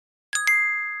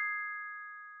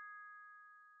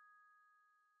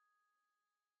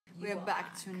We're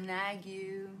back to nag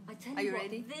you. I tell Are you what,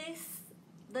 ready?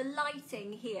 The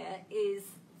lighting here is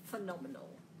phenomenal.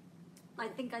 I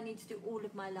think I need to do all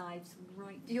of my lives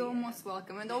right You're here. most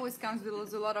welcome. It always comes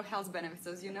with a lot of health benefits,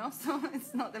 as you know, so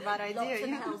it's not a bad idea. Lots of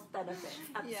yeah? health benefits,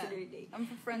 absolutely. Yeah. I'm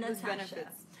a friend with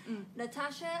benefits.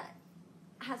 Natasha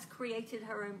has created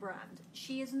her own brand.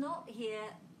 She is not here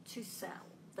to sell,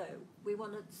 though. We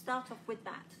want to start off with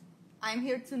that. I'm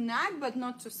here to nag, but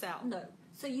not to sell. No.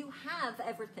 So you have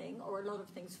everything, or a lot of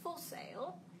things, for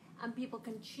sale, and people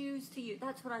can choose to use.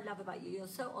 That's what I love about you. You're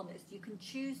so honest. You can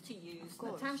choose to use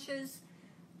Natasha's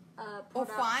or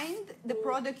find the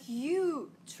product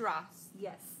you trust.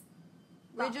 Yes.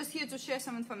 We're just here to share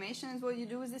some information, and what you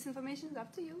do with this information is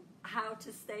up to you. How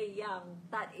to stay young.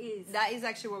 That is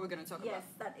actually what we're going to talk about. Yes,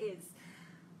 that is.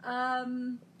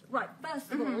 Right,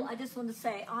 first of all, I just want to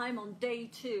say I'm on day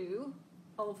 2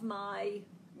 of my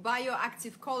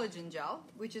Bioactive collagen gel,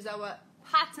 which is our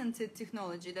patented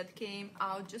technology that came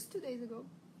out just 2 days ago.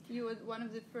 You were one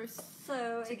of the first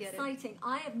so to get exciting.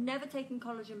 I have never taken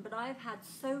collagen, but I've had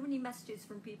so many messages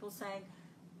from people saying,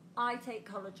 I take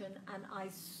collagen and I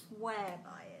swear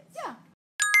by it. Yeah.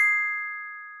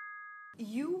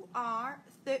 You are,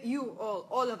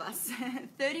 all of us,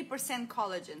 30%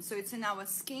 collagen. So it's in our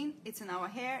skin, it's in our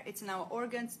hair, it's in our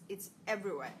organs, it's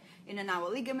everywhere. In our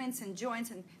ligaments and joints.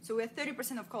 And so we're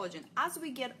 30% of collagen. As we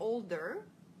get older,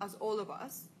 as all of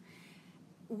us,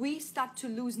 we start to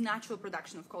lose natural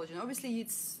production of collagen. Obviously,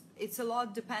 it's a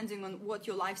lot depending on what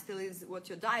your lifestyle is, what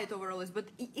your diet overall is, but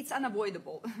it's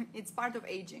unavoidable. It's part of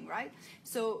aging, right?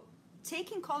 So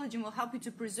taking collagen will help you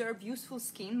to preserve useful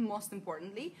skin, most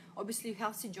importantly. Obviously,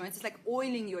 healthy joints. It's like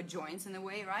oiling your joints in a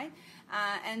way, right?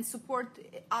 And support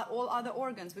all other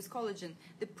organs with collagen.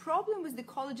 The problem with the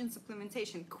collagen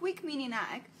supplementation, quick mini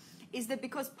nag, is that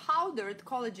because powdered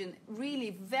collagen,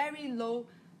 really very low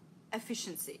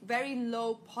efficiency, very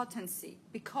low potency,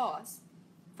 because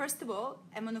first of all,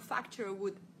 a manufacturer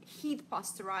would heat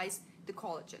pasteurize the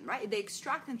collagen, right? They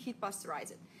extract and heat pasteurize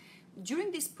it.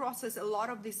 During this process, a lot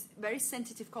of these very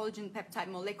sensitive collagen peptide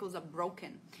molecules are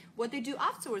broken. What they do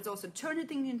afterwards also turn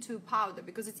it into powder,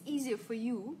 because it's easier for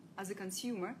you as a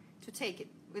consumer to take it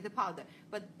with the powder.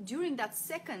 But during that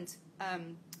second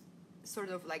sort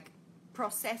of like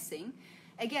processing,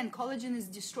 again, collagen is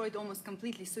destroyed almost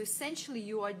completely. So essentially,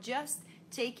 you are just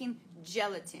taking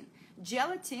gelatin.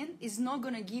 Gelatin is not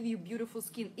going to give you beautiful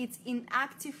skin. It's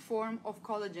inactive form of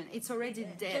collagen. It's already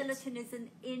dead. Gelatin is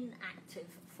an inactive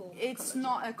form It's of collagen.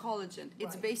 not a collagen.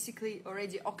 It's Right. basically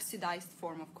already oxidized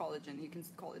form of collagen. You can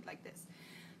call it like this.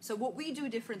 So what we do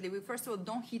differently, we first of all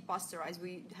don't heat pasteurize.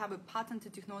 We have a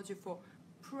patented technology for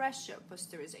pressure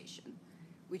pasteurization,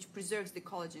 which preserves the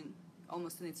collagen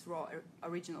almost in its raw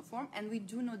original form, and we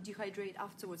do not dehydrate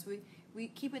afterwards. We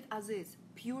keep it as is,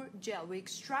 pure gel. We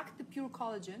extract the pure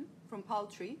collagen from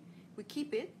poultry, we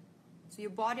keep it, so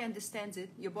your body understands it,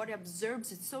 your body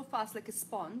absorbs it so fast like a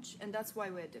sponge, and that's why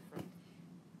we're different.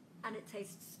 And it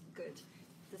tastes good.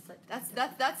 Just like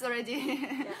That's already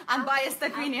unbiased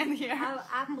opinion here.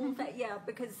 Apple, yeah,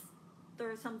 because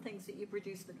there are some things that you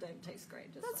produce that don't taste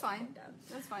great. Just That's like fine.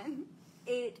 That's fine.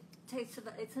 It tastes of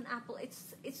it's an apple.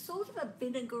 It's sort of a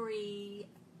vinegary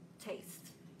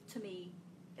taste to me,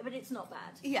 but it's not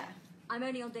bad. Yeah. I'm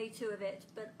only on day 2 of it,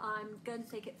 but I'm going to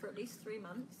take it for at least 3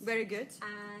 months. Very good.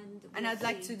 And I'd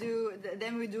like to do.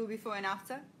 Then we do before and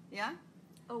after. Yeah.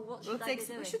 Oh, what should I be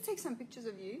doing? We should take some pictures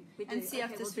of you We do. and see Okay,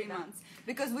 after we'll 3 do that. months,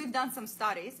 because we've done some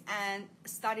studies, and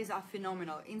studies are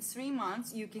phenomenal. In 3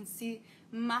 months, you can see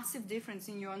massive difference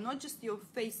in your, not just your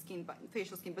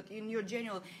facial skin, but in your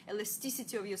general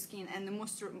elasticity of your skin and the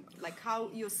moisture, like how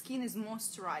your skin is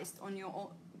moisturized on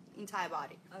your entire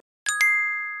body.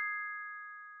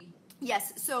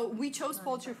 Yes, so we chose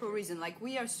poultry for a reason. Like,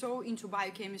 we are so into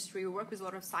biochemistry, we work with a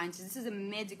lot of scientists. This is a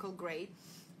medical grade.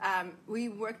 We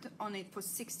worked on it for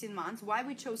 16 months. Why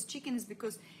we chose chicken is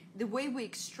because the way we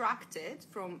extract it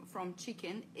from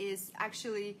chicken is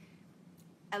actually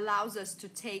allows us to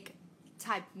take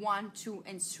type 1, 2,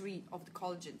 and 3 of the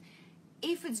collagen.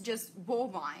 If it's just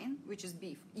bovine, which is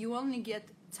beef, you only get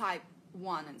type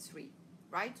 1 and 3,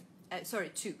 right?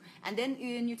 2. And then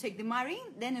when you take the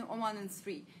marine, then 1 and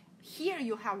 3. Here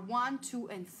you have 1, 2,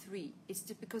 and 3. It's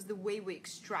just because the way we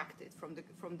extract it from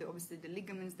the obviously the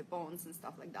ligaments, the bones, and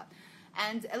stuff like that.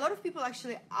 And a lot of people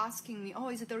actually asking me, oh,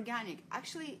 is it organic?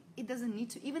 Actually, it doesn't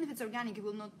need to. Even if it's organic, it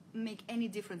will not make any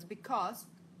difference, because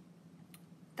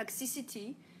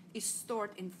toxicity is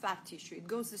stored in fat tissue. It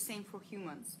goes the same for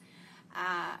humans.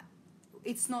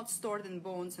 It's not stored in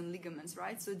bones and ligaments,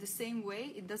 right? So the same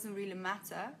way, it doesn't really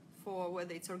matter for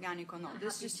whether it's organic or not.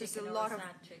 There's just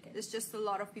a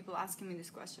lot of people asking me this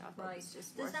question. I thought it's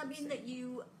just Does that mean that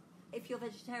if you're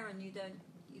vegetarian, you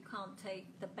can't take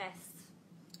the best?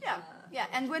 Yeah.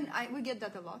 And when we get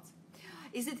that a lot.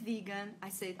 Is it vegan? I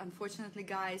said, unfortunately,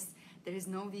 guys, there is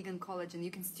no vegan collagen.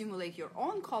 You can stimulate your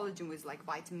own collagen with like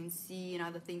vitamin C and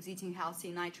other things, eating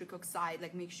healthy, nitric oxide,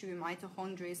 like make sure your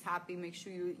mitochondria is happy, make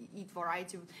sure you eat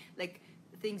variety of like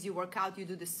things, you work out, you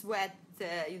do the sweat,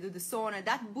 you do the sauna,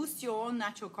 that boosts your own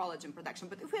natural collagen production.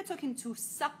 But if we're talking to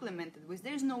supplement it with,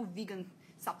 there's no vegan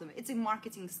supplement. It's a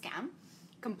marketing scam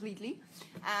completely.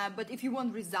 But if you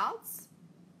want results,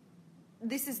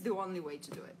 this is the only way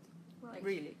to do it,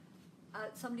 really.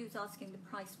 Somebody was asking the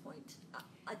price point.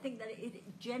 I think that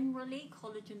generally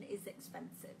collagen is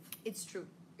expensive. It's true.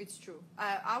 It's true.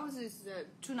 Ours is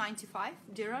 295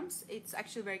 dirhams. It's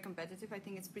actually very competitive. I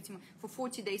think it's pretty much for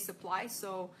 40-day supply.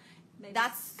 So maybe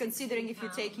that's considering if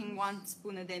you're taking 1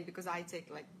 spoon a day, because I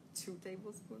take like 2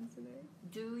 tablespoons a day.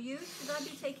 Do you? Should I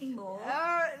be taking more?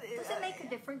 Does it make a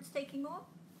difference taking more?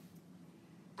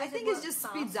 I think it just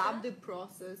speeds up the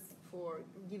process for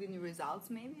giving you results,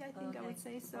 maybe, I think I would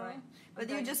say so. Right. But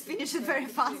you just finish it very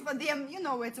fast. But you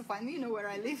know where to find me, you know where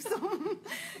I live. So,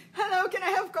 hello, can I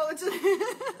have collagen?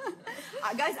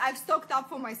 Guys, I've stocked up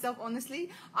for myself, honestly.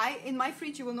 In my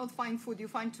fridge, you will not find food. You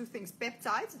find 2 things.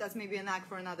 Peptides, that's maybe an act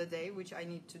for another day, which I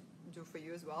need to do for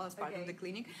you as well as part of the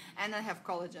clinic. And I have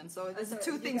collagen. So there's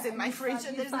 2 things in my fridge.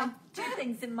 And there's 2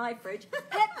 things in my fridge.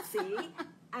 Pepsi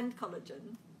and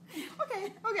collagen.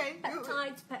 Okay.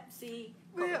 Peptides, Pepsi.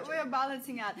 We're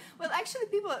balancing out. Well, actually,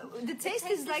 the taste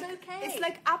is like okay. It's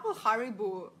like apple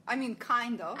Haribo. I mean,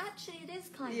 kind of. Actually, it is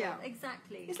kind of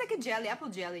exactly. It's like a jelly, apple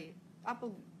jelly,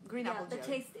 green apple jelly. The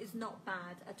taste is not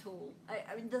bad at all.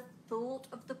 I mean, the thought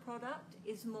of the product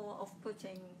is more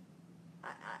off-putting.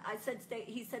 I said today,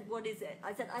 he said, "What is it?"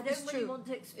 I said, "I don't really want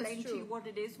to explain to you what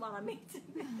it is while I'm eating."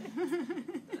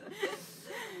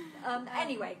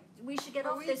 Anyway, we should get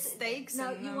off this. Steaks. No,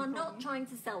 you are not trying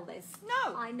to sell this.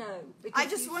 No, I know. I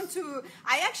just want to.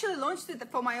 I actually launched it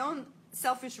for my own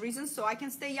selfish reasons, so I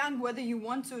can stay young. Whether you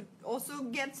want to also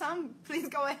get some, please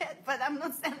go ahead. But I'm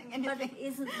not selling anything. But it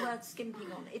isn't worth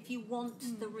skimping on if you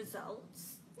want the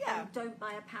results. Don't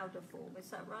buy a powder form, is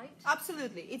that right?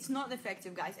 Absolutely. It's not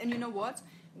effective, guys. And you know what?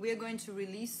 We're going to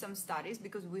release some studies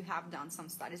because we have done some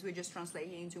studies. We're just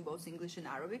translating into both English and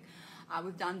Arabic.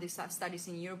 We've done these studies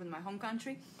in Europe, in my home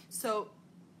country. So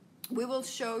we will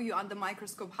show you under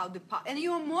microscope how and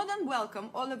you are more than welcome,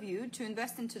 all of you, to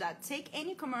invest into that. Take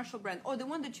any commercial brand or the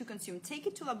one that you consume, take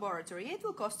it to laboratory. It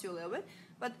will cost you a little bit,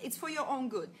 but it's for your own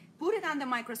good. Put it under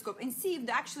microscope and see if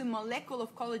the actual molecule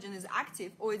of collagen is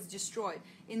active or it's destroyed.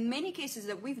 In many cases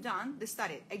that we've done the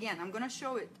study, again, I'm going to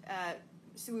show it,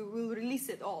 so we will release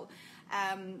it all.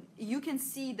 You can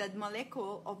see that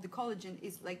molecule of the collagen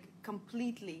is like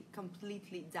completely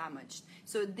damaged.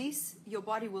 So this, your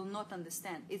body will not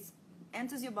understand. It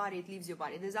enters your body, it leaves your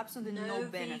body. There's absolutely no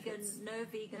benefits.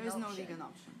 There's no vegan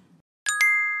option.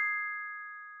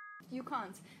 You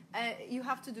can't. You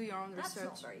have to do your own research.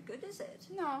 That's not very good, is it?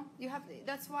 No, you have.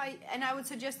 That's why, and I would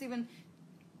suggest even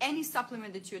any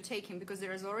supplement that you're taking, because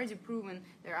there is already proven,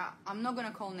 I'm not going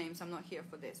to call names, I'm not here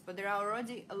for this, but there are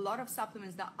already a lot of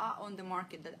supplements that are on the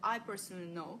market that I personally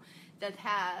know that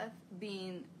have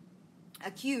been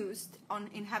accused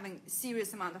in having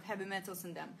serious amount of heavy metals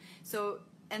in them. So,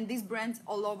 and these brands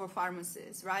all over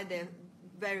pharmacies, right? They're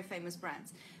very famous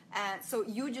brands. So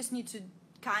you just need to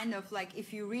kind of like,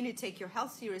 if you really take your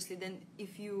health seriously, then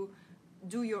if you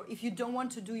don't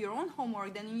want to do your own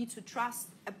homework, then you need to trust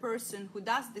a person who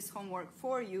does this homework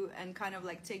for you and kind of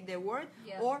like take their word,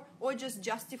 or just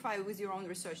justify it with your own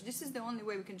research. This is the only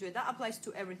way we can do it. That applies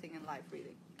to everything in life,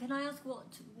 really. Can I ask what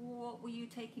were you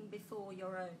taking before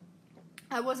your own?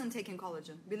 I wasn't taking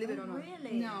collagen, believe it or not.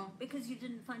 Really? No. Because you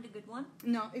didn't find a good one?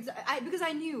 No, because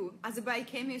I knew, as a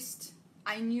biochemist,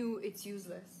 I knew it's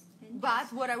useless.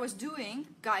 But what I was doing,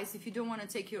 guys, if you don't want to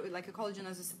take a collagen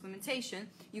as a supplementation,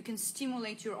 you can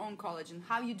stimulate your own collagen.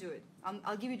 How you do it?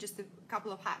 I'll give you just a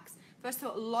couple of hacks. First of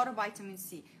all, a lot of vitamin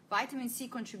C. Vitamin C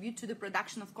contributes to the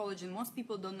production of collagen. Most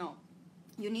people don't know.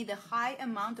 You need a high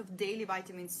amount of daily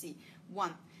vitamin C.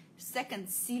 1. Second,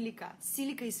 silica.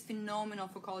 Silica is phenomenal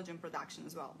for collagen production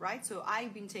as well, right? So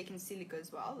I've been taking silica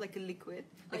as well, like a liquid,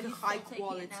 like a high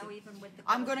quality. Now, even with the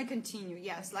I'm gonna continue.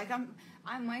 Yes, okay.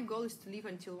 Like my goal is to live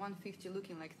until 150,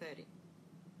 looking like 30.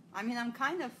 I mean, I'm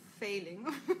kind of failing.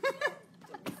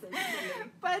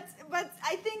 but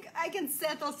I think I can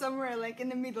settle somewhere like in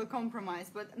the middle,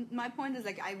 compromise. But my point is,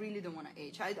 like, I really don't want to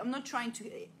age. I'm not trying to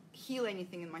heal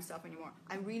anything in myself anymore.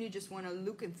 I really just want to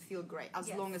look and feel great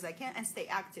as long as I can and stay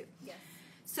active. Yes.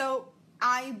 So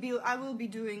I will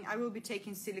be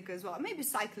taking silica as well, maybe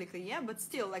cyclically, yeah, but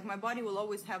still, like, my body will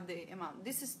always have the amount.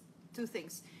 This is two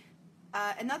things.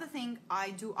 Another thing,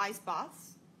 I do ice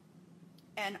baths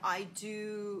and I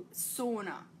do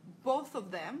sauna. Both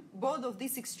of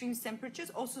these extreme temperatures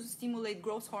also stimulate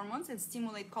growth hormones and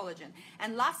stimulate collagen.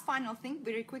 And last final thing,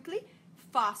 very quickly,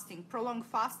 fasting, prolonged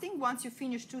fasting. Once you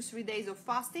finish 2-3 days of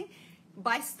fasting,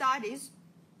 by studies,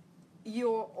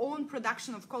 your own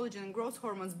production of collagen and growth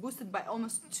hormones boosted by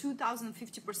almost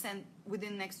 2,050%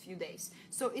 within the next few days.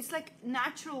 So it's like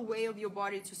natural way of your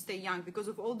body to stay young, because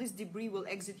of all this debris will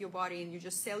exit your body and you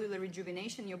just cellular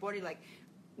rejuvenation, your body like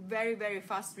very, very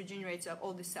fast regenerates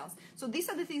all the cells. So these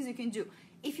are the things you can do.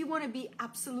 If you want to be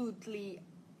absolutely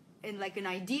like an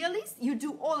idealist, you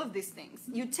do all of these things.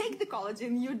 You take the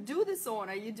collagen, you do the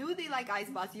sauna, you do the like ice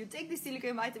bath, you take the silica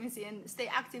and vitamin C and stay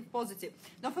active, positive.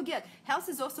 Don't forget, health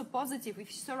is also positive. If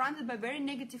you're surrounded by very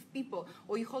negative people,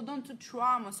 or you hold on to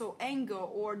traumas or anger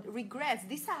or regrets,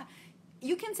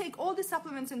 you can take all the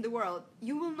supplements in the world.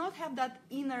 You will not have that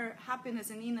inner happiness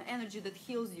and inner energy that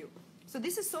heals you. So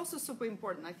this is also super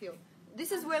important, I feel.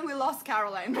 This is where we lost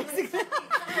Caroline, basically.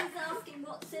 Someone's asking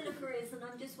what silica is, and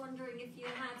I'm just wondering if you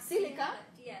have silica.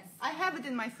 Yes. I have it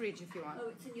in my fridge if you want. Oh,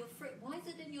 it's in your fridge. Why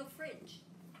is it in your fridge?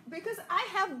 Because I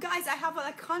have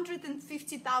like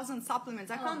 150,000 supplements.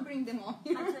 I can't bring them all.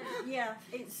 Yeah,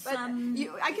 it's. But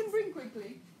I can bring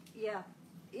quickly. Yeah.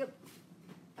 Yep.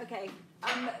 Okay.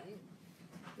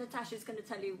 Natasha's going to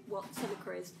tell you what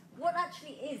silica is. What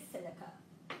actually is silica?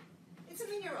 It's a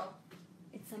mineral.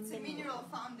 It's a mineral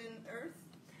found in earth.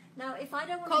 Now, if I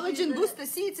don't want collagen booster.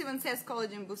 See, it even says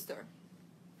collagen booster.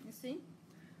 You see?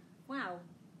 Wow.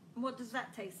 What does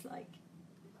that taste like?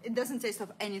 It doesn't taste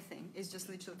of anything. It just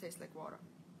literally tastes like water.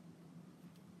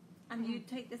 And you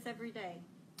take this every day?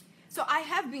 So I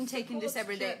have been taking this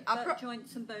every day.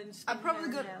 Joints and bones. I'm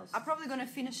probably gonna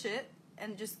finish it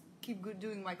and just keep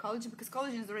doing my collagen, because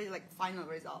collagen is already like final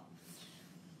result.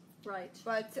 Right.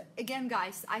 But again,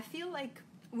 guys, I feel like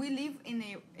we live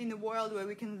in a world where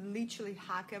we can literally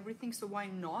hack everything, so why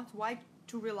not? Why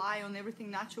to rely on everything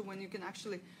natural when you can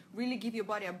actually really give your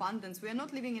body abundance? We are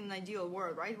not living in an ideal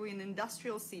world, right? We're in an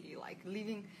industrial city, like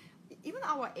living, even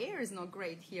our air is not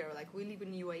great here. Like we live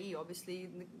in UAE, obviously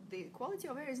the quality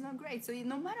of air is not great. So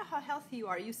no matter how healthy you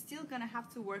are, you're still gonna have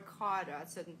to work harder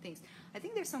at certain things. I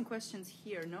think there's some questions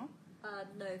here, no?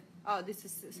 No. Oh, this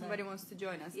is somebody wants to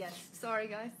join us. Yes. Sorry,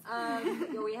 guys.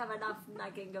 We have enough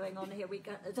nagging going on here.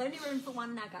 There's only room for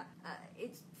one nagger.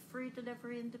 It's free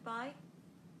delivery in Dubai,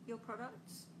 your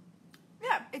products?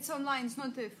 Yeah, it's online. It's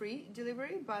not a free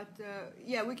delivery, but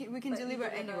yeah, we can deliver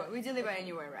anywhere. We deliver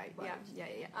anywhere, right?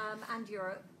 Yeah. And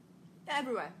Europe?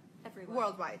 Everywhere.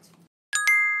 Worldwide.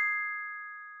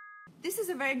 This is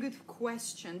a very good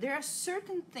question. There are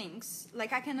certain things,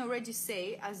 like I can already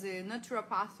say, as a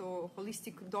naturopath or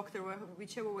holistic doctor,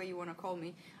 whichever way you want to call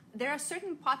me, there are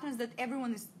certain patterns that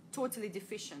everyone is totally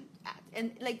deficient at.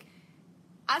 And like,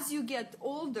 as you get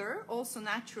older, also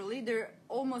naturally, there are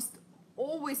almost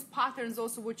always patterns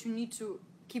also what you need to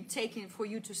keep taking for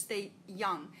you to stay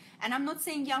young. And I'm not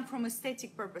saying young from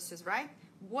aesthetic purposes, right?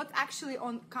 What actually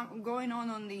going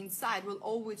on the inside will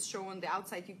always show on the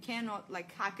outside. You cannot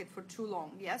like hack it for too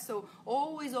long. Yeah, so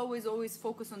always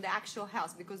focus on the actual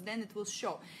health, because then it will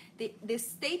show. The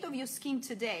state of your skin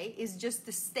today is just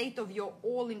the state of your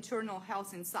all internal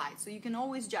health inside. So you can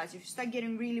always judge. If you start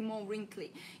getting really more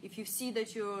wrinkly, if you see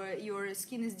that your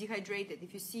skin is dehydrated,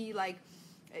 if you see like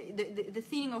the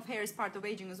thinning of hair is part of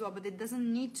aging as well, but it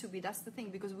doesn't need to be. That's the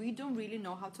thing, because we don't really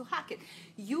know how to hack it.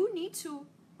 You need to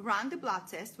run the blood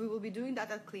test. We will be doing that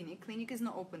at clinic. Clinic is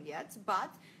not open yet, but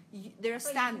there are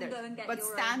standards. But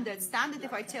standard.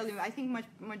 If I tell you, I think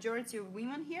majority of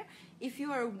women here, if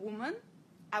you are a woman,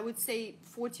 I would say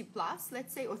 40 plus,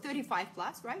 let's say, or 35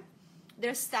 plus, right?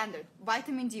 There's standard.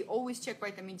 Vitamin D, always check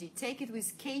vitamin D. Take it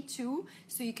with K2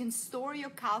 so you can store your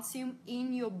calcium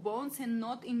in your bones and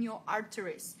not in your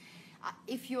arteries.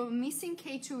 If you're missing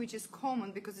K2, which is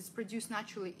common because it's produced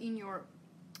naturally in your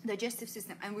digestive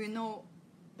system, and we know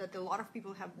that a lot of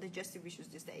people have digestive issues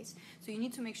these days, so you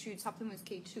need to make sure you supplement with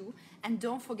K2, and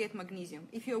don't forget magnesium.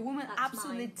 If you're a woman,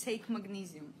 absolutely take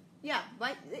magnesium. Yeah,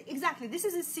 right. Exactly. This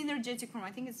is a synergetic form.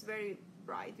 I think it's very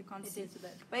bright. You can't see it,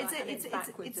 but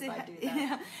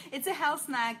it's a health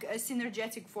snack, a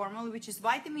synergetic formula, which is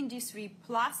vitamin D3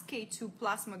 plus K2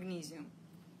 plus magnesium.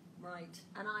 Right,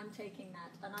 and I'm taking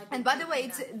that. And by the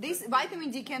way, this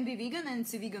vitamin D can be vegan, and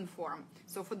it's a vegan form.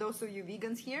 So for those of you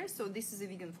vegans here, so this is a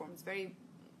vegan form. It's very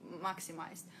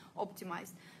maximized,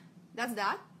 optimized. That's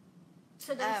that.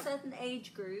 So there are certain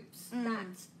age groups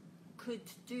that could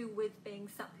do with being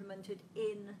supplemented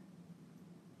in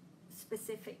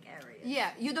specific areas.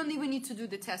 Yeah, you don't even need to do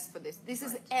the test for this. This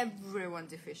is everyone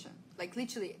deficient. Like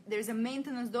literally, there's a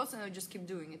maintenance dose and I just keep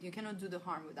doing it. You cannot do the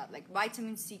harm with that. Like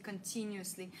vitamin C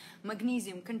continuously,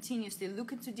 magnesium continuously.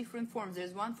 Look into different forms.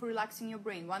 There's one for relaxing your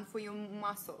brain, one for your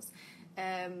muscles,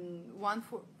 one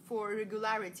for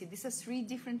regularity. These are 3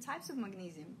 different types of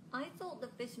magnesium. I thought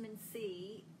that vitamin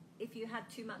C, if you had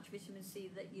too much vitamin C,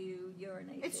 that you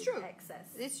urinated It's true. excess.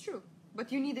 It's true. But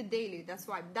you need it daily. That's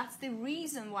why. That's the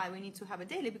reason why we need to have it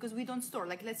daily, because we don't store.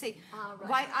 Like let's say,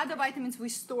 other vitamins we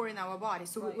store in our body.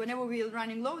 So whenever we're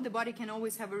running low, the body can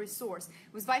always have a resource.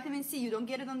 With vitamin C, you don't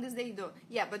get it on this day. You don't.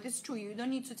 Yeah, but it's true. You don't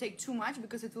need to take too much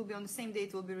because it will be on the same day.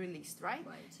 It will be released, right?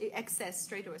 Excess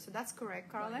straight away. So that's correct,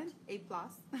 Caroline. A+.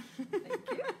 Thank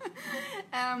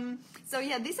you. So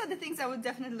yeah, these are the things I would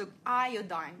definitely look.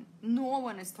 Iodine. No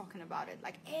one is talking about it.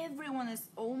 Like everyone is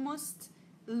almost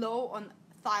low on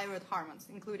thyroid hormones,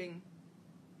 including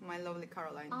my lovely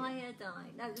Caroline here.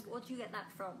 Iodine. Now, what do you get that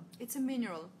from? It's a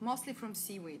mineral, mostly from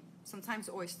seaweed, sometimes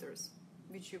oysters,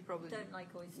 which you probably don't like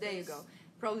oysters. There you go.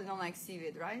 Probably don't like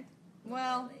seaweed, right? Not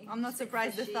well, really. I'm not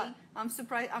surprised.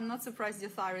 I'm not surprised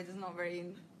your thyroid is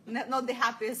not the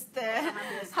happiest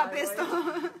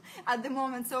at the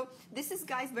moment. So this is,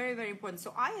 guys, very, very important.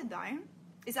 So iodine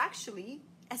is actually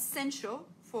essential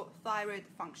for thyroid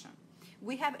function.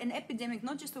 We have an epidemic,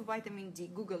 not just of vitamin D.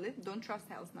 Google it. Don't trust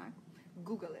HealthSnack.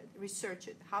 Google it. Research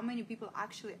it. How many people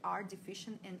actually are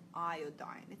deficient in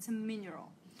iodine? It's a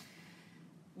mineral.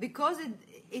 Because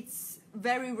it's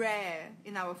very rare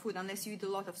in our food, unless you eat a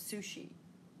lot of sushi.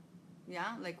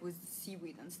 Yeah, like with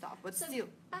seaweed and stuff. But so still.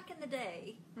 Back in the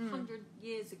day, 100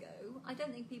 years ago, I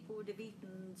don't think people would have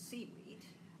eaten seaweed.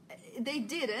 They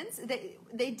didn't.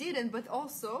 They didn't, but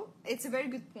also, it's a very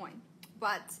good point.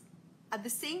 But at the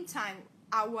same time,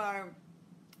 our,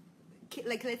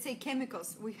 like let's say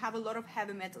chemicals, we have a lot of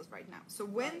heavy metals right now. So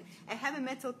when a heavy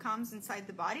metal comes inside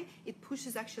the body, it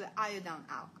pushes actually iodine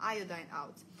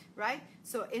out, right?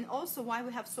 So, and also why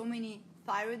we have so many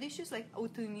thyroid issues like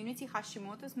autoimmunity,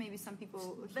 Hashimoto's, maybe some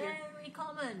people hear. Very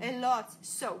common. A lot.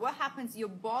 So what happens, your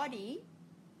body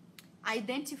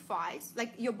identifies,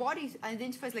 like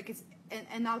it's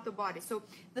an outer body. So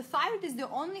the thyroid is the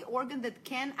only organ that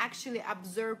can actually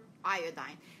absorb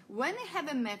iodine. When a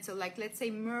heavy metal, like let's say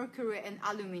mercury and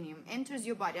aluminum, enters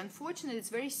your body, unfortunately it's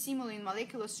very similar in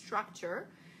molecular structure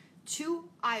to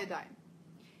iodine.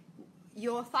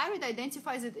 Your thyroid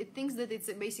identifies it, it thinks that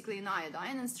it's basically an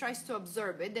iodine and tries to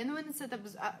absorb it. Then when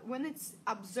it's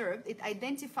absorbed, it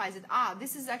identifies it,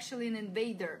 this is actually an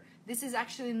invader. This is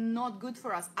actually not good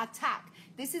for us. Attack.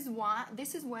 This is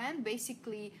when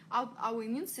basically our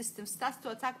immune system starts to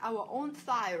attack our own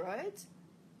thyroid,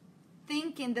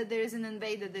 thinking that there is an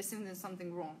invader, there's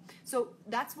something wrong. So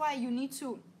that's why you need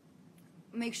to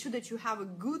make sure that you have a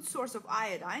good source of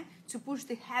iodine to push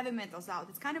the heavy metals out.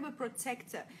 It's kind of a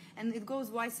protector, and it goes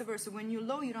vice versa. When you're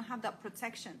low, you don't have that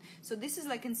protection. So this is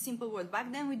like in simple words.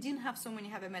 Back then, we didn't have so many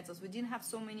heavy metals. We didn't have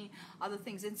so many other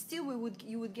things, and still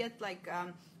you would get like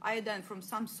iodine from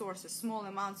some sources. Small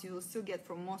amounts you will still get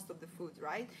from most of the food,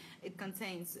 right? It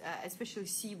contains, especially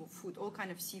seafood, all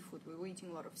kind of seafood. We were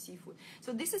eating a lot of seafood.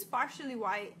 So this is partially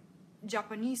why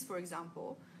Japanese, for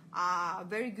example,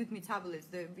 very good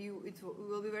metabolism. It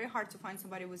will be very hard to find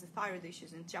somebody with thyroid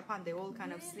issues. In Japan, they all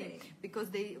kind of slim because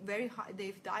their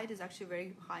diet is actually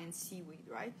very high in seaweed,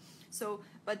 right? So,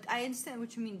 but I understand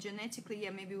what you mean. Genetically,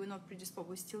 yeah, maybe we're not predisposed.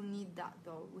 We still need that,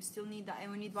 though. We still need that,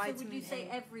 and we need vitamin A. So would you say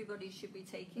everybody should be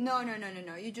taking? No.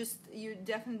 You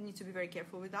definitely need to be very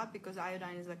careful with that because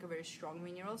iodine is like a very strong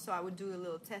mineral. So I would do a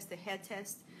little test, a hair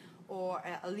test, or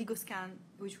a LIGO scan,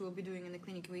 which we'll be doing in the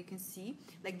clinic, where you can see.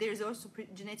 Like there's also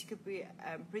genetically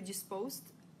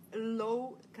predisposed,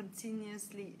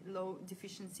 continuously low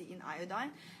deficiency in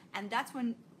iodine. And that's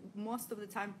when most of the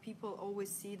time people always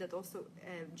see that also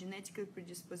genetic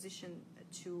predisposition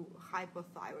to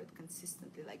hypothyroid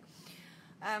consistently. Like,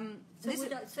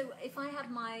 so if I have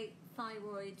my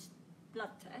thyroid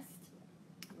blood test,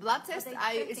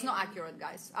 it's not accurate,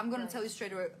 guys. I'm going to tell you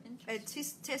straight away.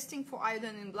 Testing for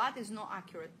iodine in blood is not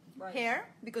accurate. Hair,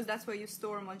 because that's where you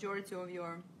store a majority of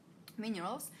your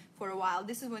minerals for a while.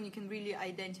 This is when you can really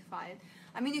identify it.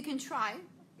 I mean, you can try.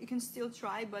 You can still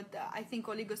try, but I think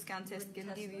oligoscan test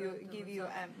can give you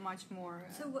a much more.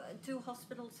 So do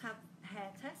hospitals have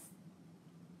hair tests?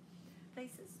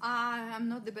 places? I'm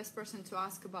not the best person to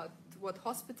ask about what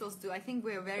hospitals do. I think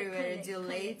we're very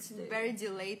delayed. Very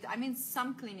delayed. I mean,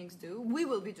 some clinics do. We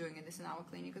will be doing this in our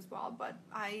clinic as well, but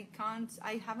I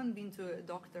haven't been to a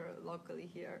doctor locally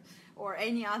here or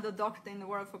any other doctor in the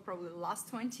world for probably the last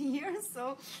 20 years.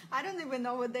 So I don't even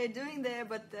know what they're doing there,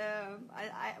 but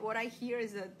what I hear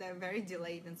is that they're very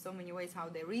delayed in so many ways, how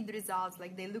they read results,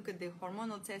 like they look at the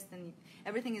hormonal test and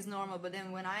everything is normal, but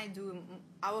then when I do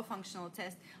our functional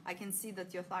test, I can see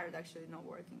that your thyroid actually not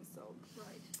working. So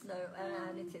right. No,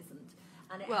 and it isn't.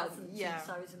 And it hasn't since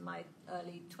I was in my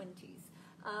early 20s.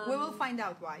 We will find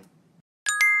out why.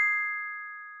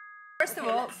 First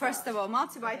of all,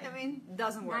 multivitamin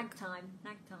doesn't work.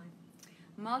 Nag time.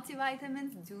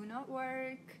 Multivitamins do not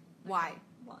work. Why?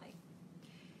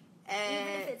 Even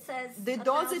if it says the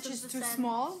dosage is too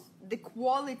small, the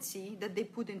quality that they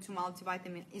put into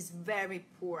multivitamin is very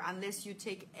poor unless you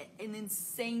take an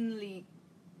insanely,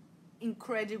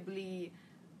 incredibly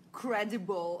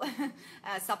credible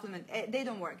supplement. They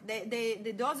don't work.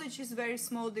 The dosage is very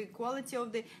small, the quality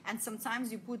of and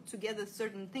sometimes you put together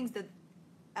certain things that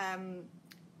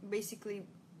basically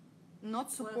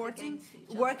not supporting,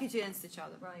 work against each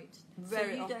other. Right. Very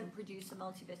so you often. don't produce a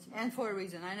multivitamin. And for a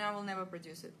reason. I will never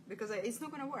produce it because it's not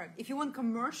going to work. If you want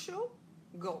commercial,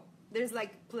 go. There's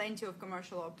like plenty of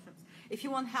commercial options. If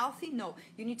you want healthy, no.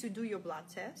 You need to do your blood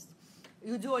test.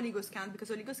 You do oligoscan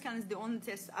because oligoscan is the only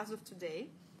test as of today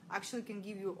actually can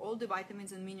give you all the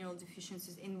vitamins and mineral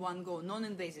deficiencies in one go,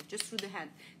 non-invasive, just through the hand.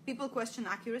 People question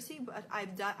accuracy, but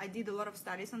I did a lot of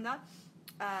studies on that.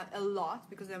 A lot,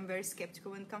 because I'm very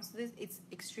skeptical when it comes to this. It's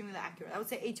extremely accurate. I would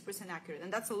say 80% accurate,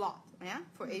 and that's a lot, yeah,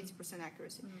 for 80%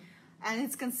 accuracy. And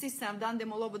it's consistent. I've done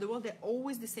them all over the world. They're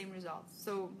always the same results.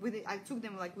 So I took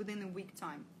them like within a week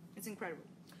time. It's incredible.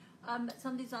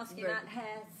 Somebody's asking about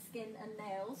hair, skin, and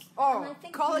nails. Oh, and I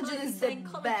think collagen is the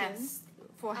best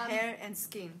for hair and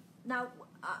skin. Now,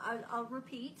 I'll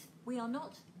repeat. We are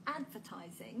not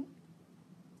advertising.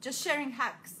 Just sharing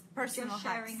hacks, personal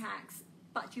sharing hacks.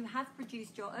 But you have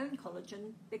produced your own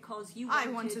collagen because you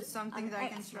wanted something that I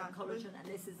can trust collagen, and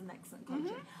this is an excellent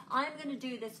collagen. I'm going to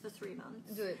do this for 3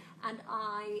 months. Do it. And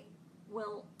I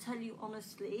will tell you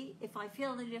honestly, if I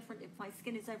feel any different, if my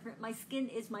skin is different, my skin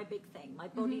is my big thing. My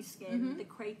body skin, the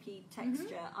crepey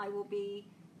texture, I will be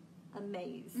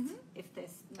amazed if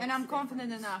this makes And I'm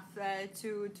confident enough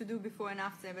to do before and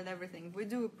after with everything. We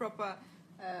do proper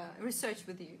research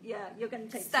with you. Yeah, you're going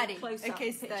to take study, some close-up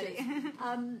case pictures.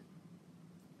 study.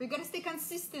 We're going to stay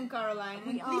consistent, Caroline.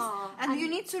 We are. And you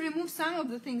need to remove some of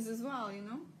the things as well, you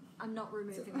know? I'm not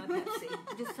removing my Pepsi.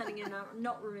 I'm just telling you now, I'm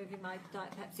not removing my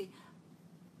Diet Pepsi.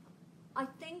 I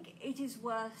think it is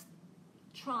worth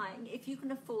trying, if you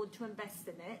can afford to invest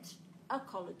in it, a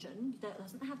collagen. That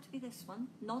doesn't have to be this one,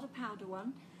 not a powder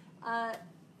one.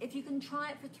 If you can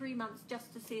try it for 3 months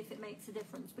just to see if it makes a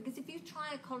difference. Because if you try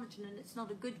a collagen and it's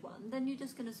not a good one, then you're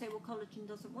just going to say, well, collagen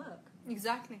doesn't work.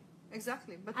 Exactly.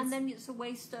 But then it's a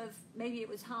waste of, maybe it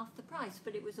was half the price,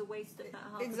 but it was a waste of that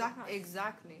half of the price.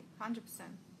 Exactly. 100%.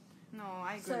 No,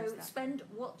 I agree with that. So spend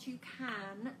what you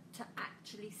can to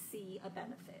actually see a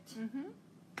benefit.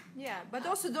 Yeah, but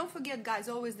also don't forget, guys,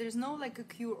 always, there's no like a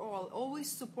cure-all.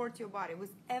 Always support your body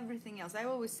with everything else. I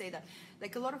always say that.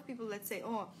 Like a lot of people, let's say,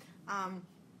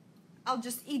 I'll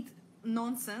just eat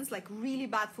nonsense, like really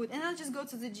bad food, and I'll just go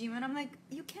to the gym. And I'm like,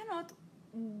 you cannot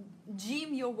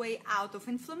gym your way out of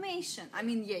inflammation. I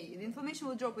mean, yeah, the inflammation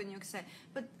will drop when you exercise,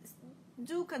 but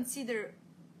do consider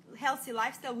healthy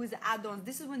lifestyle with add-ons.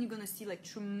 This is when you're going to see like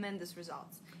tremendous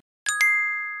results.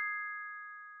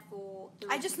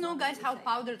 I just know, guys, how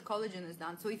powdered collagen is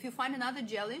done. So if you find another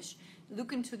gelish,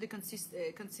 look into the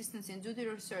consistency and do the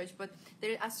research. But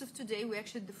as of today, we're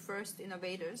actually the first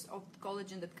innovators of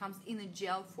collagen that comes in a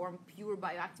gel form, pure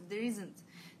bioactive. There isn't.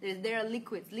 There are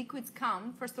liquids. Liquids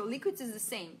come, first of all, liquids is the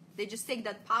same. They just take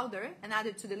that powder and add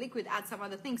it to the liquid, add some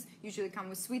other things. Usually come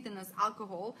with sweeteners,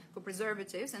 alcohol for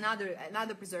preservatives and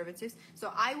other preservatives.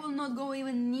 So I will not go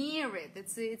even near it.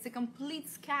 It's a complete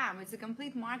scam. It's a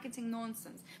complete marketing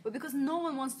nonsense. But because no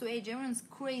one wants to age, everyone's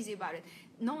crazy about it.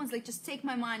 No one's like, just take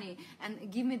my money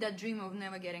and give me that dream of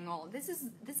never getting old. This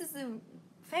is a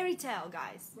fairy tale,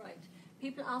 guys. Right.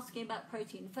 People asking about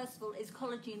protein. First of all, is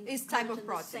collagen type of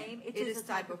protein. The same? It is a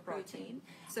type of protein.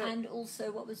 So, and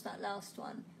also, what was that last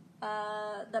one?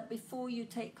 That before you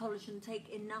take collagen, take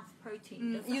enough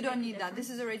protein. You don't need that. This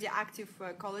is already active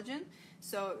collagen,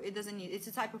 so it doesn't need. It's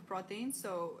a type of protein.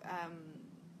 So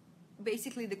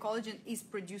basically, the collagen is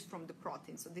produced from the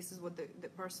protein. So this is what the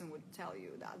person would tell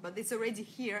you that. But it's already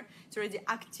here. It's already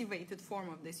activated form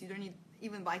of this. You don't need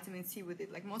even vitamin C with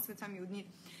it. Like most of the time, you would need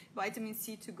vitamin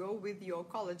C to go with your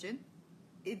collagen.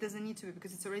 it doesn't need to be,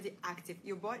 because it's already active.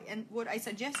 Your body, and what I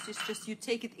suggest is just you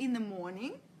take it in the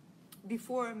morning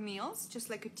before meals, just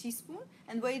like a teaspoon,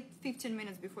 and wait 15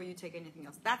 minutes before you take anything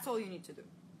else. That's all you need to do.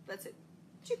 That's it.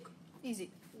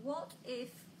 Easy. What if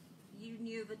you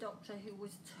knew of a doctor who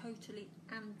was totally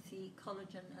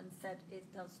anti-collagen and said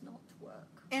it does not work?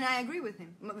 And I agree with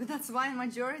him. But that's why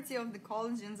majority of the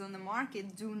collagens on the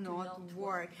market do not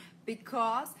work.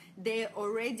 Because they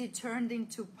already turned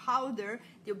into powder.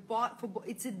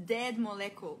 It's a dead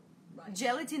molecule. Right.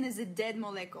 Gelatin is a dead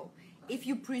molecule. Right. If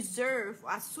you preserve,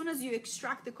 as soon as you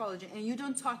extract the collagen and you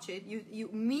don't touch it, you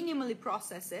minimally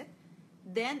process it,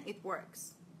 then it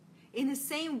works. In the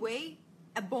same way,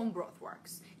 a bone broth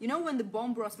works. You know, when the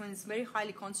bone broth, when it's very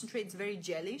highly concentrated, it's very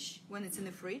gelish. When it's in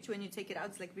the fridge, when you take it out,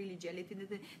 it's like really jelly.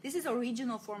 This is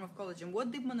original form of collagen.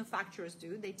 What the manufacturers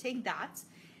do, they take that,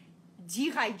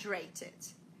 dehydrate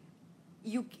it.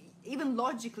 You even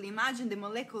logically imagine the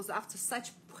molecules after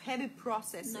such heavy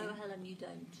processing. No, Helen, you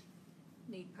don't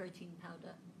need protein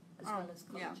powder as well as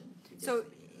collagen. Yeah. So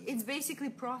it's basically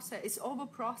processed. It's over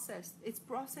processed. It's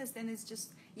processed, and it's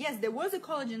just, yes, there was a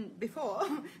collagen before,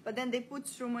 but then they put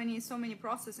so many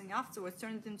processing afterwards,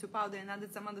 turned it into powder and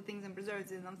added some other things and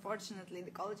preservatives, and unfortunately the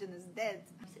collagen is dead.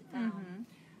 Sit down.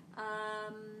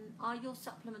 Are your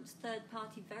supplements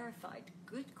third-party verified?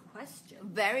 Good question.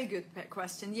 Very good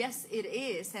question. Yes, it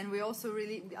is. And we also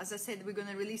really, as I said, we're going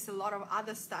to release a lot of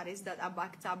other studies that are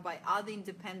backed up by other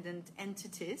independent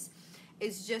entities.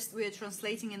 It's just we're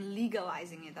translating and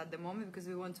legalizing it at the moment because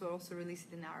we want to also release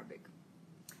it in Arabic.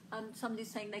 Somebody's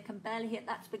saying they can barely hear.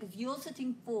 That's because you're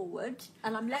sitting forward,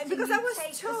 and I'm letting because you I was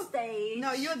take told. the stage.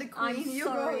 No, you're the queen. I'm you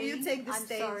sorry. Go. You take the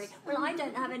stage. I'm sorry. Well, I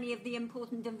don't have any of the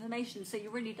important information, so you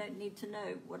really don't need to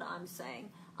know what I'm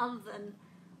saying. Other than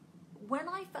when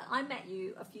I met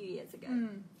you a few years ago,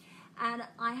 and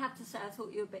I have to say I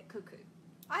thought you were a bit cuckoo.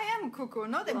 I am cuckoo,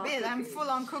 not a bit. I'm full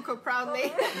on cuckoo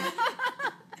proudly.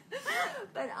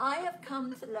 But I have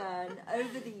come to learn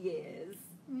over the years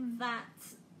that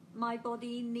my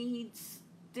body needs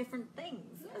different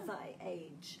things as I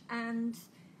age, and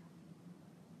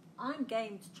I'm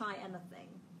game to try anything.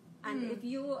 And if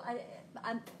you're,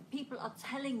 and people are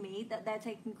telling me that they're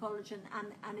taking collagen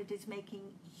and it is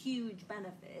making huge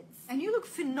benefits. And you look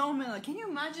phenomenal. Can you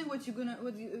imagine what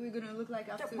we're gonna look like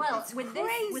after? Well, it's with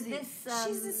crazy. this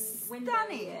She's window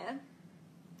stunning. here,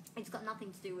 it's got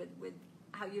nothing to do with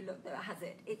how you look, though, has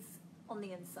it? It's on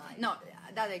the inside. No,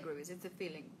 that I agree with. It's a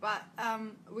feeling, but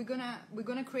we're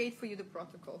gonna create for you the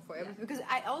protocol for everything, because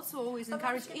I also always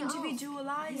encourage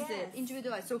individualize it.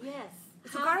 Individualize. So yes.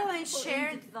 So Caroline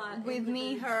shared with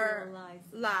me her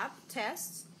lab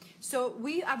tests. So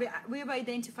we have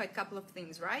identified a couple of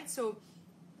things, right? So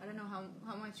I don't know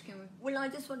how much can we. Well, I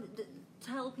just wanted to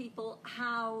tell people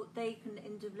how they can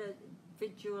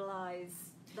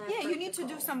individualize. Yeah, you need to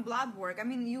do some blood work. I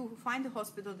mean, you find a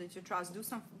hospital that you trust, do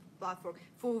some blood work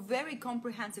for very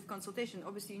comprehensive consultation.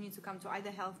 Obviously, you need to come to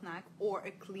either HealthNac or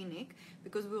a clinic,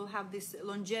 because we will have this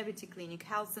longevity clinic,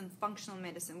 health and functional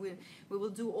medicine. We will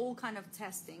do all kind of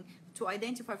testing to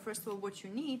identify, first of all, what you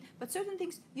need. But certain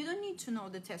things, you don't need to know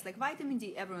the test. Like vitamin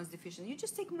D, everyone's deficient. You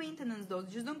just take maintenance dose.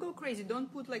 Just don't go crazy.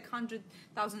 Don't put like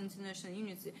 100,000 international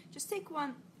units. Just take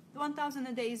 1,000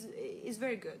 a day is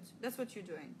very good. That's what you're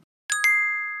doing.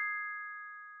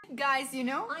 Guys, you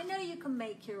know, I know you can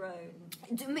make your own.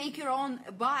 To make your own,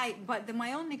 but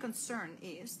my only concern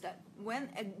is that when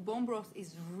a bone broth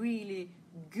is really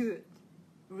good,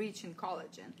 rich in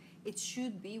collagen, it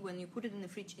should be, when you put it in the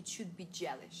fridge, it should be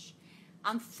gelish.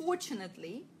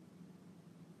 Unfortunately,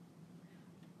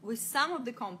 with some of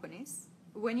the companies,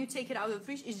 when you take it out of the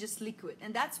fridge, it's just liquid,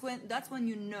 and that's when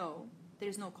you know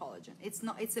there's no collagen. It's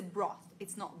a broth.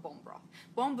 It's not bone broth.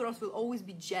 Bone broth will always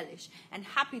be gelish, and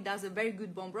Happy does a very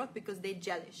good bone broth because they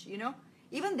gelish, you know?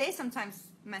 Even they sometimes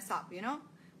mess up, you know?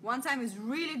 One time is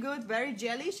really good, very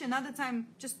gelish, another time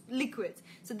just liquid.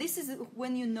 So this is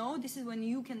when you know, this is when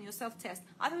you can yourself test.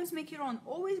 Otherwise, make your own.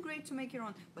 Always great to make your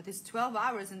own, but it's 12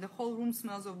 hours and the whole room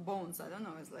smells of bones. I don't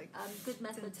know, it's like good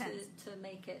method to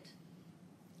make it.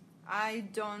 I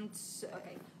don't...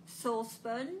 Okay.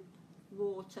 Saucepan,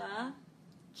 water,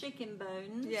 chicken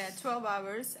bones. Yeah, 12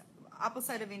 hours. Apple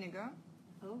cider vinegar.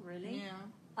 Oh, really? Yeah.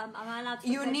 Am I allowed to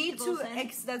You need to, in?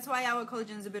 That's why our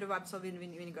collagen is a bit of apple cider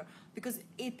vinegar, because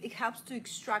it helps to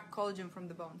extract collagen from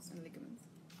the bones and ligaments.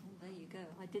 Oh, there you go.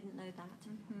 I didn't know that.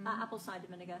 Apple cider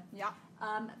vinegar. Yeah.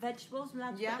 Vegetables,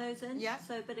 allowed to put those in? Yeah.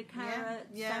 So a bit of carrot,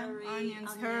 celery,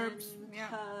 onions, herbs. Yeah.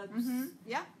 Herbs.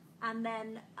 Yeah. And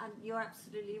then, and you're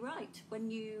absolutely right. When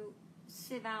you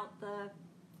sieve out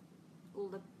all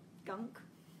the gunk,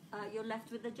 you're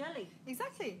left with a jelly.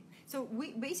 Exactly. So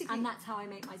we basically... And that's how I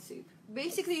make my soup.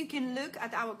 Basically, you can look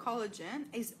at our collagen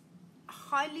is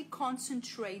highly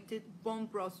concentrated bone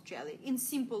broth jelly, in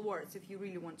simple words, if you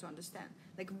really want to understand.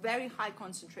 Like very high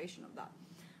concentration of that.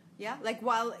 Yeah, like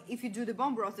while if you do the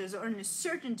bone broth, there's only a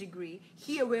certain degree.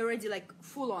 Here we're already like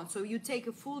full on. So you take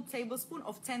a full tablespoon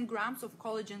of 10 grams of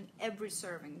collagen every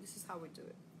serving. This is how we do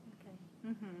it. Okay.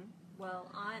 Mm-hmm.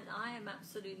 Well, I am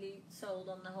absolutely sold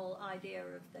on the whole idea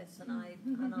of this, and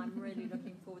I'm really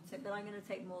looking forward to it. But I'm going to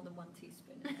take more than 1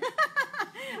 teaspoon.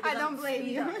 I don't blame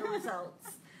you. The results.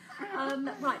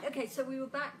 Right, okay, so we were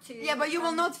back to... Yeah, but you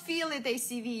will not feel it,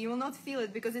 ACV. You will not feel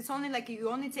it because it's only like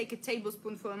you only take a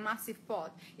tablespoon for a massive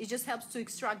pot. It just helps to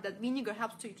extract, that vinegar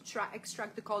helps to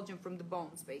extract the collagen from the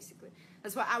bones, basically.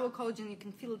 That's why our collagen, you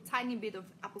can feel a tiny bit of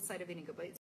apple cider vinegar, but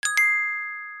it's...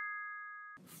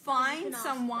 Find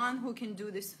someone who can do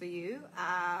this for you.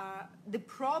 The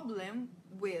problem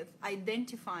with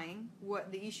identifying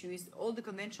what the issue is, all the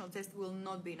conventional tests will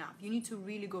not be enough. You need to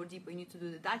really go deeper. You need to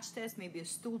do the Dutch test, maybe a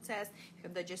stool test. If you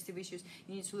have digestive issues,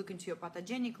 you need to look into your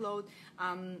pathogenic load.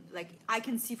 Like I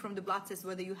can see from the blood test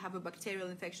whether you have a bacterial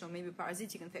infection or maybe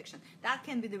parasitic infection. That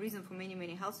can be the reason for many,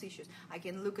 many health issues. I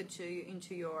can look into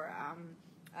your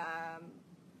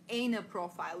ANA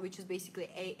profile, which is basically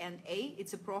ANA.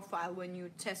 It's a profile when you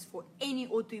test for any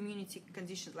autoimmunity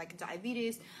conditions like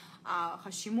diabetes,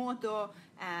 Hashimoto,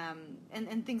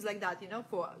 and things like that, you know,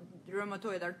 for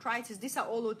rheumatoid arthritis. These are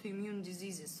all autoimmune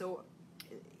diseases. So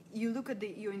you look at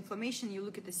your inflammation, you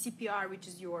look at the CPR, which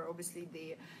is your, obviously,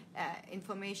 the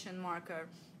inflammation marker.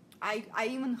 I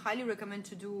even highly recommend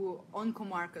to do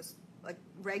oncomarkers, like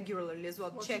regularly as well.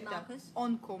 What's Check that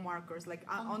oncomarkers, like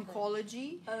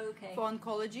oncology. Okay. For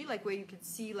oncology, like where you can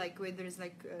see like where there is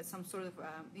like some sort of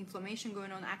inflammation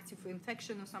going on, active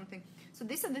infection or something. So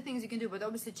these are the things you can do. But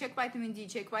obviously check vitamin D,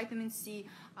 check vitamin C,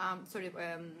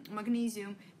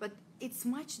 magnesium. But it's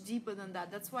much deeper than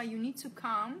that. That's why you need to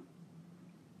come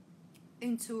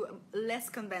into less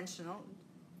conventional.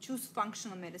 Choose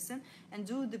functional medicine and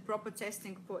do the proper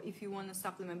testing for if you want a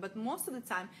supplement. But most of the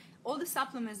time, all the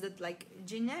supplements that like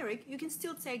generic, you can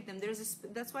still take them.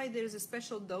 That's why there's a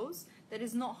special dose that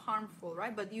is not harmful,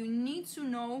 right? But you need to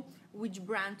know which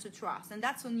brand to trust, and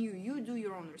that's on you. You do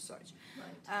your own research.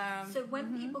 Right. So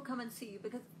when people come and see you,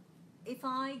 because if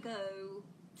I go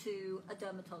to a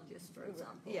dermatologist, for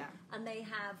example, and they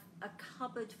have a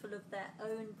cupboard full of their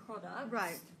own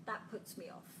products, that puts me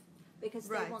off. Because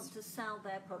they want to sell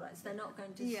their products. They're not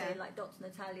going to say, like Dr.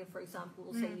 Natalia, for example,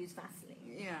 will say use Vaseline.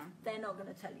 Yeah. They're not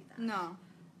going to tell you that. No.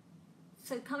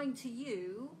 So coming to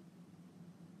you,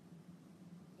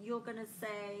 you're going to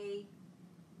say,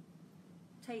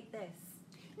 take this.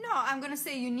 No, I'm going to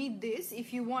say you need this.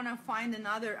 If you want to find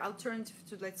another alternative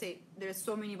to, let's say, there's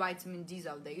so many vitamin Ds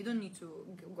out there. You don't need to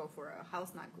go for a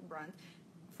health snack brand.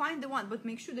 Find the one, but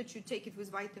make sure that you take it with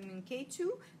vitamin K2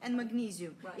 and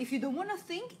magnesium. Right. If you don't want to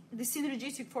think, the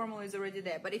synergistic formula is already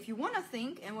there. But if you want to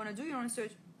think and want to do your own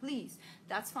research, please,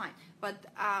 that's fine. But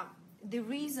the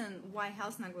reason why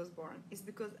Health Snack was born is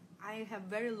because I have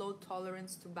very low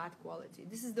tolerance to bad quality.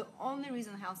 This is the only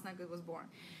reason Health Snack was born.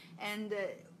 And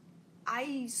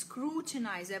I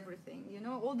scrutinize everything, you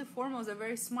know, all the formulas are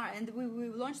very smart, and we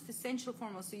launched essential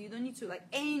formulas, so you don't need to, like,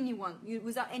 anyone,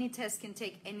 without any test can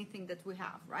take anything that we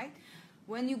have, right?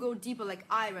 When you go deeper, like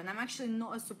iron, I'm actually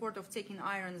not a supporter of taking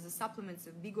iron as a supplement. It's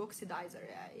a big oxidizer.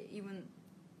 Even,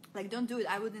 like, don't do it.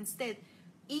 I would instead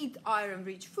eat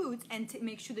iron-rich foods and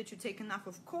make sure that you take enough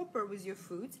of copper with your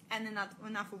foods and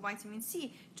enough of vitamin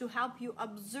C to help you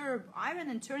absorb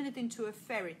iron and turn it into a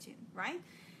ferritin, right?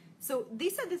 So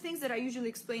these are the things that I usually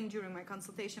explain during my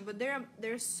consultation, but there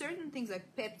are certain things like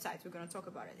peptides, we're going to talk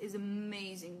about it. It's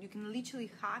amazing. You can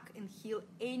literally hack and heal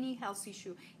any health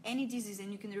issue, any disease,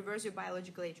 and you can reverse your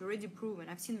biological age. Already proven.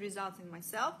 I've seen results in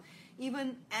myself,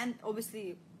 and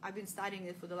obviously I've been studying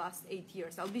it for the last 8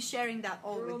 years. I'll be sharing that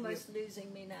all with you. You're almost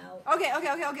losing me now.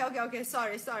 Okay.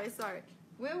 Sorry.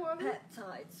 Where were we?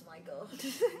 Peptides, my God.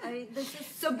 I mean, there's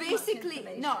just so basically,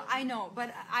 no, I know,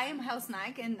 but I am Health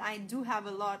Snack, and I do have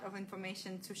a lot of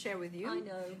information to share with you. I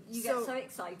know. You get so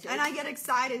excited. And I get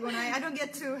excited when I don't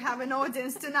get to have an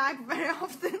audience tonight very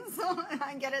often, so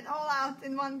I get it all out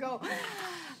in one go.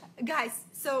 Guys,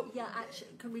 so... Yeah,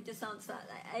 actually, can we just answer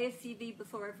that? ASCV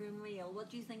before every meal,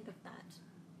 what do you think of that?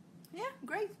 Yeah,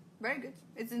 great. Very good.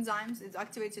 It's enzymes. It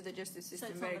activates your digestive system.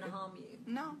 So it's not going to harm you?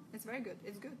 No, it's very good.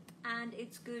 It's good. And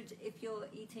it's good if you're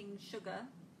eating sugar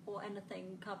or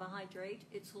anything carbohydrate.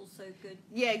 It's also good.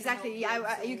 Yeah, exactly.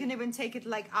 Yeah, you can even take it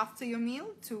like after your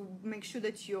meal to make sure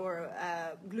that your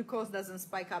glucose doesn't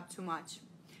spike up too much.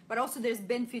 But also there's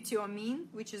benfetiamine,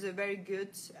 which is a very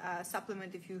good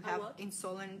supplement if you have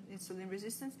insulin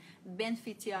resistance.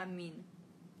 Benfetiamine.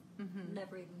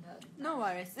 Never even heard of that. No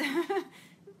worries.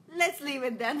 Let's leave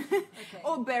it then. Okay.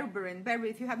 Or berberine. Berberine,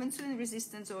 if you have insulin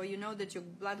resistance or you know that your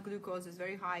blood glucose is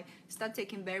very high, start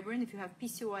taking berberine. If you have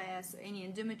PCOS, any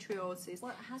endometriosis.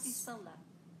 How do you spell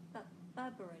that?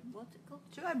 Berberine. What's it called?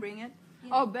 Should I bring it?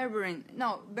 Yeah. Oh, berberine.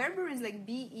 No, berberine is like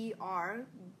B-E-R.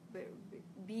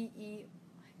 B-E.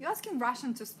 You're asking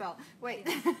Russian to spell. Wait.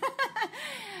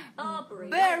 Berberine.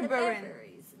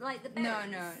 Like the berries.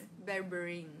 No.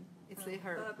 Berberine. It's the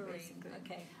herb, berberine. basically.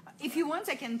 Okay. If you want,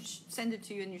 I can send it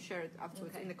to you and you share it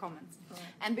afterwards in the comments. Right.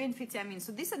 And benfetiamine.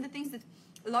 So these are the things that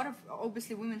a lot of,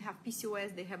 obviously, women have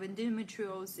PCOS, they have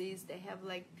endometriosis, they have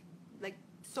like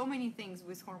so many things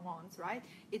with hormones, right?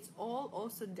 It's all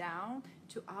also down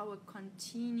to our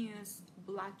continuous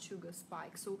blood sugar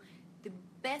spike. So the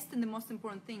best and the most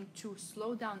important thing to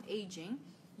slow down aging,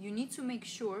 you need to make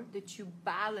sure that you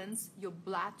balance your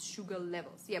blood sugar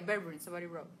levels. Yeah, berberine, somebody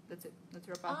wrote. That's it. That's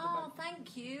your part. Oh,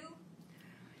 thank you.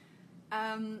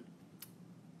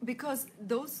 Because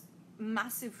those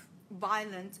massive,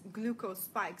 violent glucose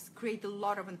spikes create a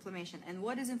lot of inflammation. And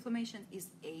what is inflammation? Is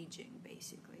aging,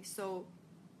 basically. So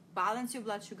balance your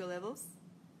blood sugar levels,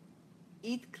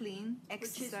 eat clean,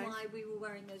 exercise. Which is why we were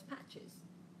wearing those patches.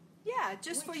 Yeah,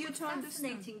 just for you to understand. It's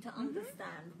fascinating to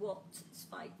understand what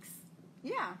spikes.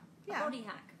 Yeah. A body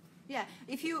hack. Yeah,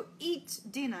 if you eat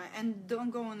dinner and don't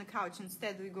go on the couch,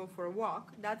 instead we go for a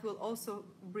walk, that will also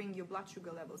bring your blood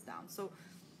sugar levels down. So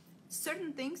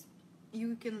certain things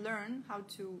you can learn how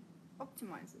to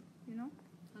optimize it, you know?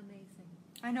 Amazing.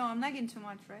 I know, I'm nagging too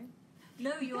much, right?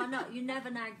 No, you are not. You never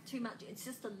nag too much. It's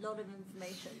just a lot of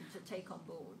information to take on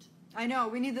board. I know,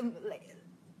 we need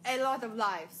a lot of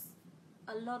lives.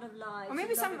 A lot of lives. Or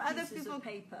maybe some other pieces people... of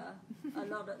paper. a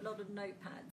lot of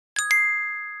notepads.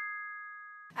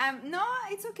 No,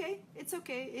 it's okay. It's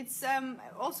okay. It's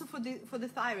also for the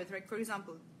thyroid, right? For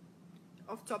example,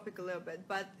 off topic a little bit,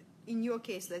 but in your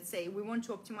case, let's say we want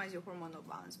to optimize your hormonal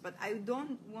balance, but I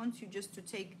don't want you just to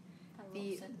take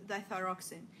the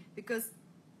thyroxine because,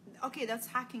 okay, that's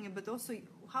hacking it, but also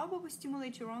how about we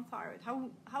stimulate your own thyroid?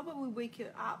 How about we wake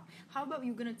it up? How about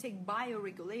you're gonna take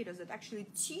bioregulators that actually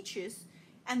teaches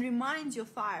and reminds your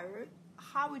thyroid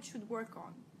how it should work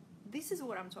on? This is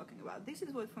what I'm talking about. This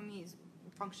is what for me is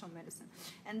functional medicine,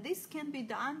 and this can be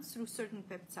done through certain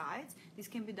peptides. This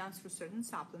can be done through certain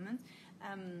supplements.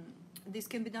 This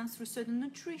can be done through certain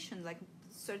nutrition, like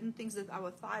certain things that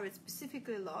our thyroid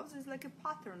specifically loves is like a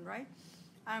pattern, right?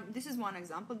 This is one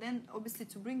example. Then obviously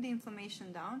to bring the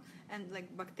inflammation down and like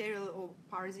bacterial or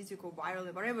parasitic or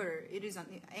viral, whatever it is,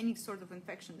 any sort of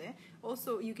infection there.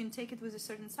 Also, you can take it with a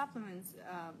certain supplements.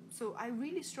 So I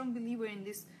really strong believer in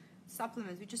this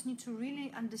supplements. We just need to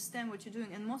really understand what you're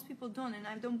doing, and most people don't, and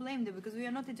I don't blame them because we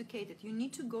are not educated. You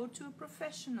need to go to a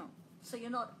professional. So you're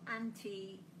not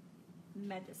anti-medicine?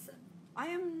 I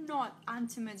am not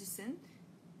anti-medicine,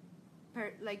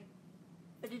 but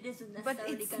it isn't necessarily. But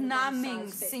it's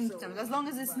numbing symptoms. As long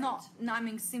as it's not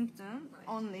numbing symptom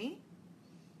only,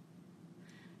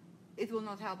 it will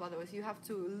not help otherwise. You have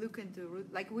to look into,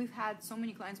 like we've had so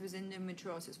many clients with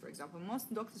endometriosis, for example.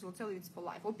 Most doctors will tell you it's for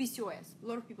life, or PCOS. A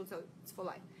lot of people tell you it's for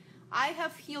life. I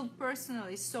have healed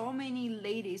personally so many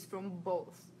ladies from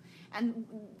both. And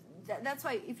that's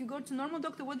why if you go to normal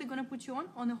doctor, what they're going to put you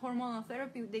on a hormonal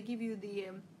therapy, they give you the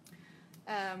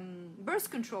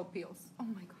birth control pills. Oh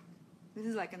my God. This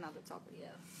is like another topic.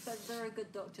 Yeah, but very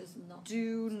good doctors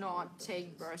do not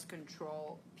take birth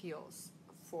control pills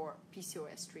for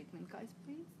PCOS treatment, guys,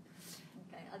 please.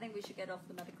 Okay, I think we should get off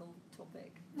the medical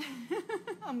topic.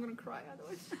 I'm gonna cry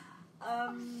otherwise.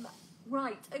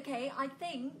 Right, okay, I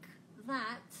think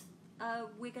that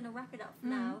we're going to wrap it up for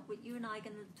now. But you and I are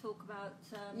going to talk about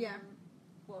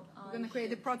what we're going to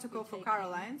create a protocol for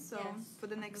Caroline, so for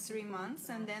the next 3 months,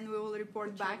 and then we will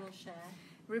report back. I will share.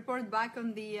 Report back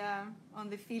on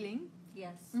the feeling.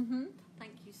 Yes.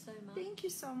 Thank you so much. Thank you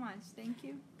so much. Thank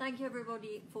you. Thank you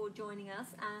everybody for joining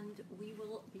us, and we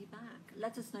will be back.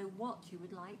 Let us know what you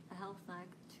would like a health nag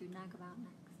to nag about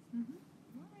next.